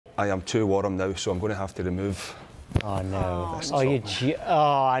I am too warm now, so I'm going to have to remove. Oh no!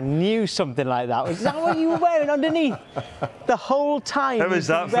 I knew something like that. Was that what you were wearing underneath the whole time? How was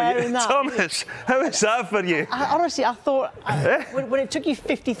that for you, Thomas? How was that for you? Honestly, I thought when it took you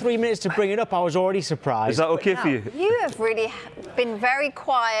 53 minutes to bring it up, I was already surprised. Is that okay for you? You have really been very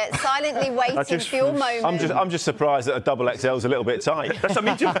quiet, silently waiting for your moment. I'm just surprised that a double XL is a little bit tight. That's what I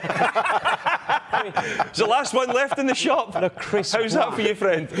mean. It's the last one left in the shop. Kris How's that for you,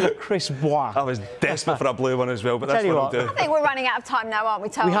 friend? Kris Boyd. I was desperate for a blue one as well, but that's what I'll do. I think we're running out of time now, aren't we,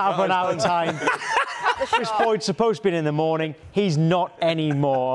 Tom? We have run out of time. Kris Boyd's supposed to be in the morning. He's not anymore.